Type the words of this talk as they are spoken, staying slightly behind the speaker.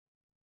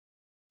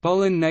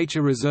Bolon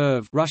Nature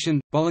Reserve Russian,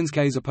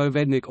 Bolonskye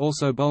Zapovednik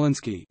also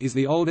Bolonsky is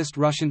the oldest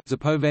Russian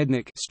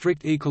Zapovednik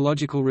strict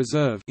ecological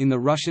reserve in the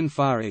Russian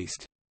Far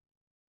East.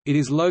 It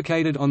is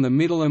located on the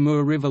Middle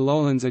Amur River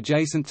lowlands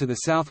adjacent to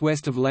the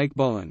southwest of Lake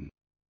Bolon.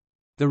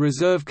 The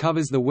reserve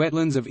covers the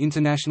wetlands of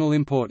international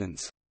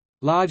importance.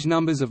 Large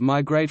numbers of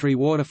migratory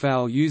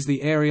waterfowl use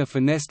the area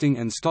for nesting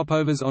and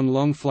stopovers on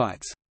long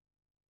flights.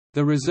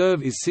 The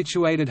reserve is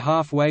situated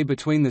halfway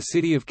between the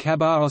city of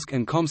Khabarovsk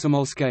and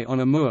Komsomolsk on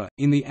Amur,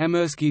 in the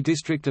Amursky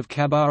district of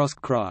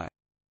Khabarovsk Krai.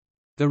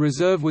 The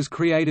reserve was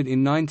created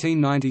in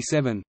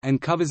 1997,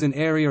 and covers an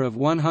area of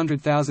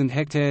 100,000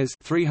 hectares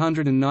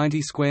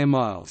 390 square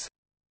miles.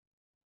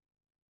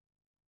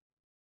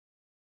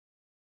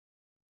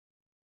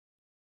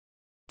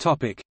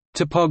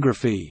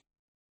 Topography.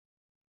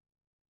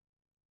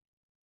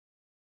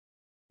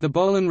 The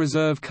Bolon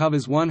Reserve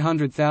covers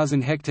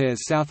 100,000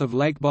 hectares south of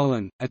Lake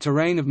Bolon, a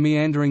terrain of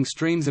meandering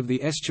streams of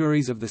the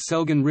estuaries of the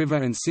Selgan River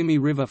and Simi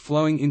River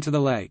flowing into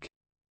the lake.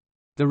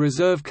 The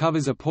reserve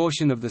covers a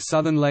portion of the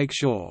southern lake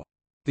shore.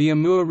 The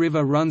Amur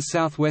River runs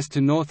southwest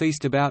to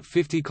northeast about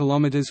 50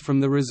 km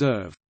from the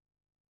reserve.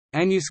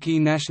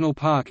 Anyuski National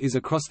Park is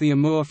across the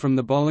Amur from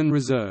the Bolon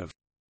Reserve.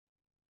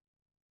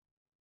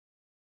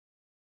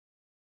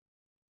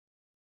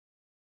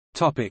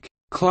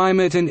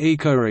 Climate and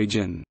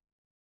Ecoregion.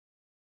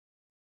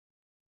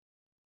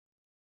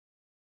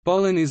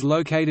 Bolon is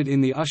located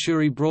in the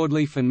Ushuri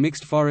broadleaf and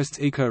mixed forests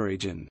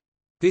ecoregion.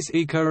 This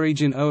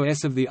ecoregion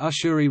OS of the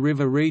Ushuri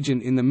River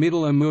region in the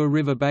middle Amur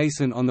River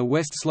basin on the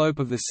west slope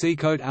of the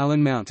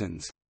Seacote-Allen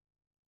Mountains.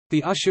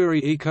 The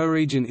Ushuri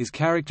ecoregion is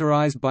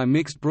characterized by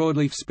mixed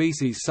broadleaf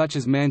species such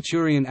as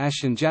Manchurian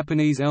ash and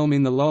Japanese elm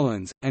in the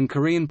lowlands, and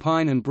Korean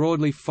pine and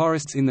broadleaf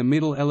forests in the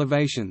middle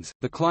elevations.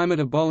 The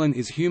climate of Bolon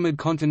is humid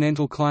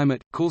continental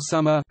climate, cool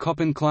summer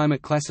Köppen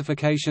climate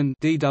classification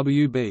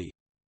 (DWB).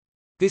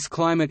 This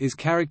climate is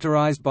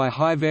characterized by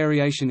high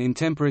variation in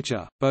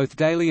temperature, both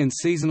daily and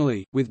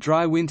seasonally, with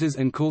dry winters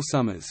and cool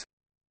summers.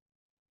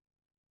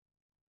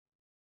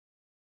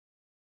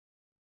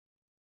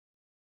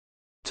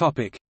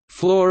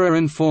 Flora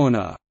and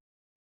fauna.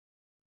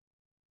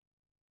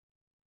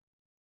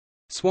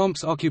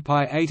 Swamps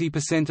occupy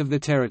 80% of the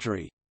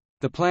territory.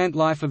 The plant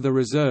life of the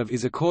reserve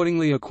is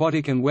accordingly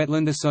aquatic and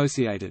wetland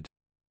associated.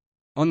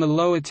 On the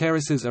lower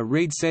terraces are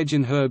reed sedge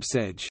and herb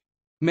sedge.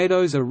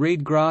 Meadows are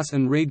reed grass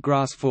and reed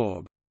grass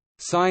forb.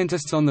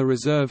 Scientists on the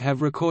reserve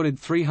have recorded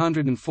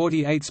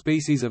 348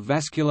 species of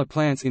vascular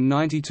plants in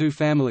 92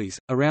 families.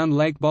 Around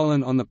Lake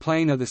Bolon on the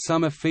plain are the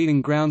summer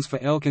feeding grounds for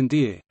elk and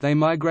deer. They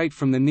migrate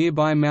from the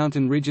nearby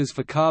mountain ridges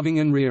for calving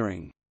and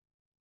rearing.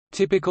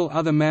 Typical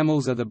other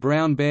mammals are the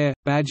brown bear,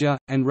 badger,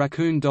 and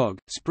raccoon dog.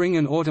 Spring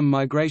and autumn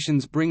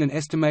migrations bring an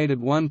estimated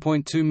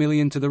 1.2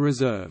 million to the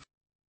reserve.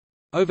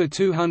 Over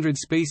 200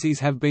 species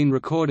have been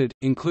recorded,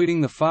 including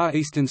the far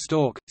eastern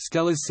stork,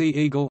 Steller's sea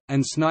eagle,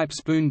 and snipe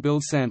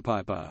spoon-billed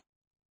sandpiper.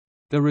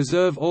 The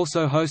reserve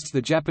also hosts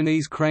the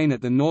Japanese crane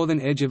at the northern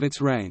edge of its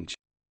range.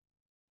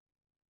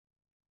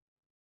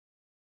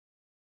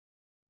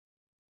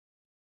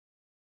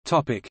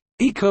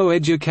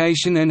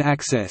 Ecoeducation and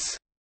access.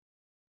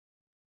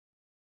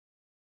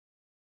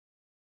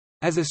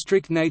 As a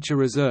strict nature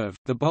reserve,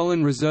 the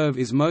Bolon Reserve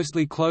is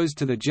mostly closed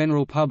to the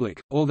general public,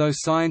 although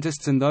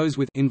scientists and those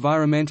with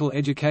environmental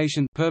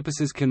education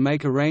purposes can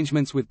make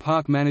arrangements with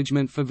park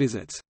management for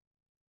visits.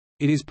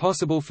 It is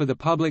possible for the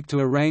public to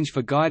arrange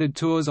for guided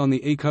tours on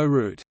the eco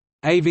route,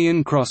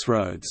 Avian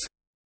Crossroads,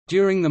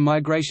 during the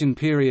migration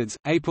periods,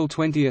 April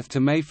 20 to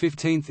May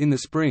 15 in the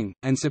spring,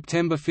 and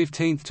September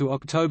 15 to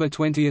October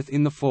 20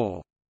 in the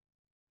fall.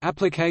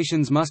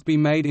 Applications must be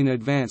made in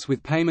advance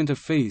with payment of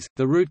fees.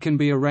 The route can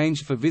be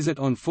arranged for visit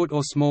on foot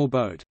or small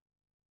boat.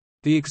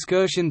 The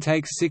excursion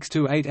takes 6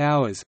 to 8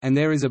 hours, and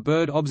there is a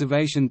bird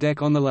observation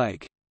deck on the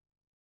lake.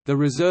 The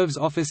reserve's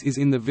office is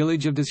in the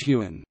village of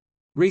Dashuan.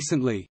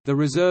 Recently, the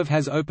reserve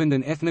has opened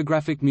an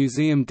ethnographic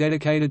museum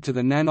dedicated to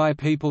the Nanai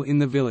people in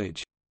the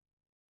village.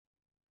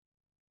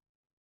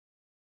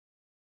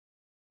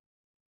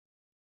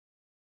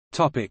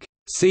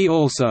 See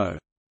also: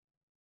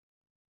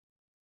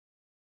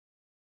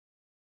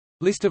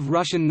 List of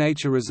Russian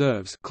nature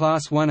reserves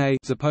Class 1A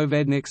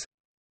Zapovedniks,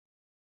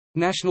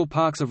 National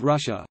parks of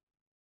Russia,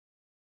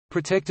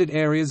 Protected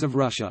areas of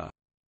Russia.